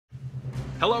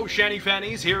Hello Shanny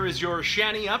Fannies, here is your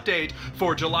Shanny update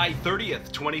for July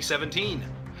 30th, 2017.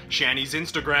 Shanny's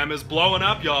Instagram is blowing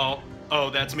up, y'all.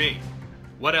 Oh, that's me.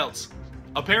 What else?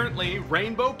 Apparently,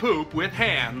 rainbow poop with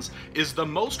hands is the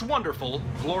most wonderful,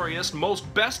 glorious,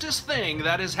 most bestest thing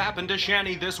that has happened to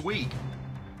Shanny this week.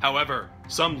 However,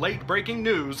 some late-breaking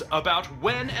news about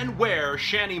when and where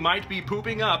Shanny might be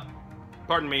popping up,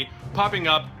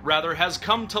 has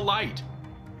come to light.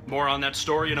 More on that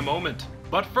story in a moment.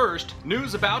 But first,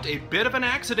 news about a bit of an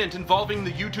accident involving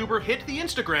the YouTuber hit the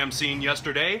Instagram scene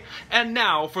yesterday, and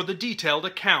now for the detailed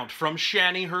account from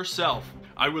Shanny herself.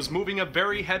 I was moving a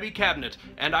very heavy cabinet,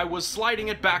 and I was sliding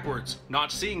it backwards.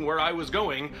 Not seeing where I was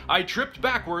going, I tripped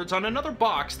backwards on another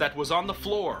box that was on the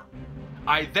floor.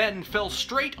 I then fell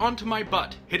straight onto my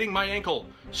butt, hitting my ankle,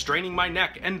 straining my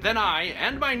neck, and then I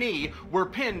and my knee were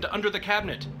pinned under the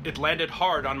cabinet. It landed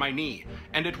hard on my knee,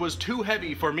 and it was too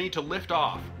heavy for me to lift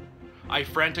off. I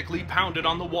frantically pounded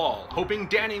on the wall, hoping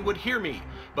Danny would hear me,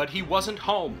 but he wasn't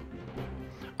home.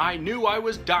 I knew I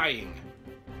was dying.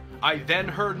 I then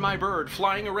heard my bird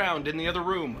flying around in the other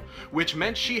room, which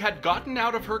meant she had gotten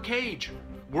out of her cage.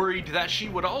 Worried that she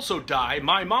would also die,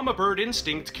 my mama bird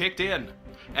instinct kicked in,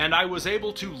 and I was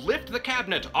able to lift the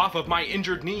cabinet off of my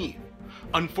injured knee.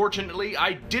 Unfortunately,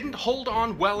 I didn't hold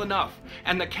on well enough,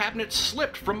 and the cabinet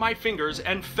slipped from my fingers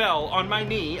and fell on my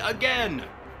knee again.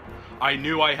 I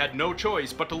knew I had no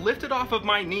choice but to lift it off of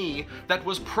my knee that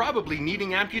was probably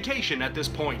needing amputation at this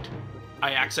point.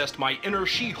 I accessed my inner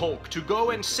She-Hulk to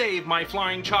go and save my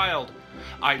flying child.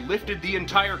 I lifted the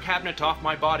entire cabinet off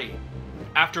my body.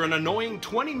 After an annoying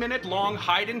 20-minute long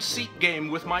hide-and-seek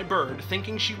game with my bird,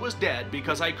 thinking she was dead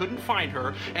because I couldn't find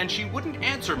her and she wouldn't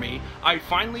answer me, I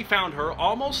finally found her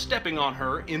almost stepping on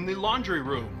her in the laundry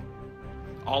room.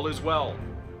 All is well.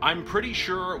 I'm pretty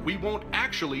sure we won't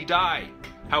actually die.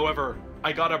 However,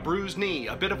 I got a bruised knee,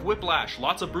 a bit of whiplash,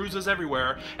 lots of bruises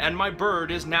everywhere, and my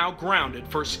bird is now grounded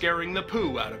for scaring the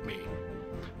poo out of me.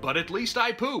 But at least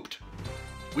I pooped.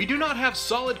 We do not have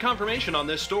solid confirmation on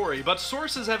this story, but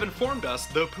sources have informed us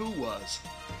the poo was.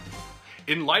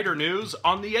 In lighter news,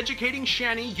 on the Educating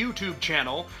Shanny YouTube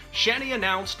channel, Shanny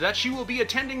announced that she will be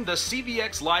attending the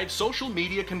CVX Live social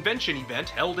media convention event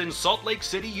held in Salt Lake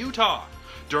City, Utah,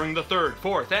 during the 3rd,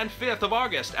 4th, and 5th of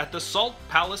August at the Salt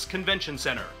Palace Convention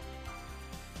Center.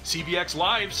 CVX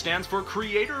Live stands for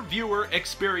Creator Viewer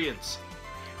Experience.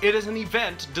 It is an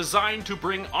event designed to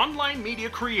bring online media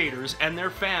creators and their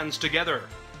fans together.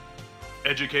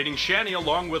 Educating Shanny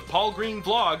along with Paul Green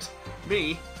Vlogs,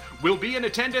 me, will be in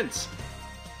attendance.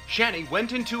 Shanny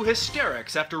went into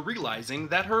hysterics after realizing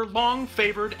that her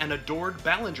long-favored and adored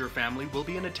Ballinger family will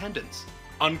be in attendance.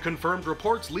 Unconfirmed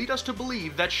reports lead us to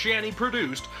believe that Shanny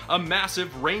produced a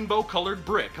massive rainbow-colored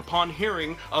brick upon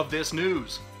hearing of this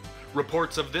news.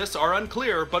 Reports of this are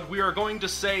unclear, but we are going to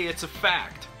say it's a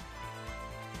fact.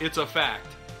 It's a fact.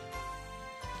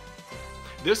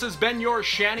 This has been your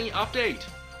Shanny update.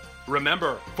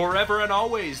 Remember, forever and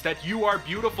always, that you are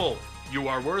beautiful, you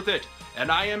are worth it,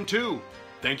 and I am too.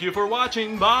 Thank you for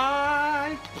watching.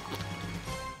 Bye!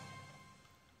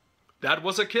 That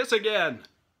was a kiss again.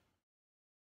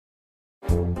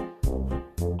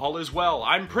 All is well.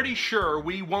 I'm pretty sure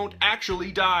we won't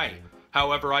actually die.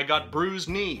 However, I got bruised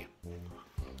knee.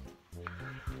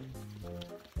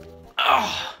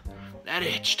 Ah, that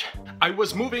itched. I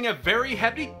was moving a very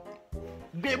heavy...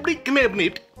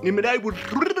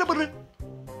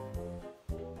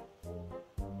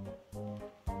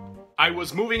 I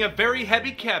was moving a very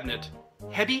heavy cabinet.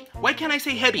 Heavy? Why can't I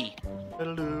say heavy?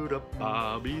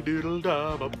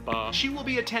 She will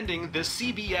be attending the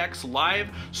CVX Live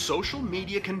social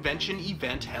media convention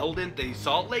event held in the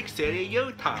Salt Lake City,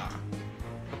 Utah.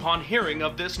 Upon hearing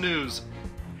of this news...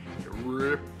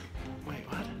 Wait,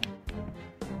 what?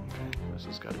 Okay, this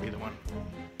has got to be the one.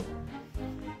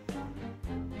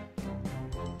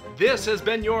 This has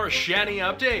been your Shanny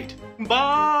update.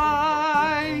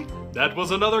 Bye! That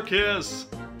was another kiss.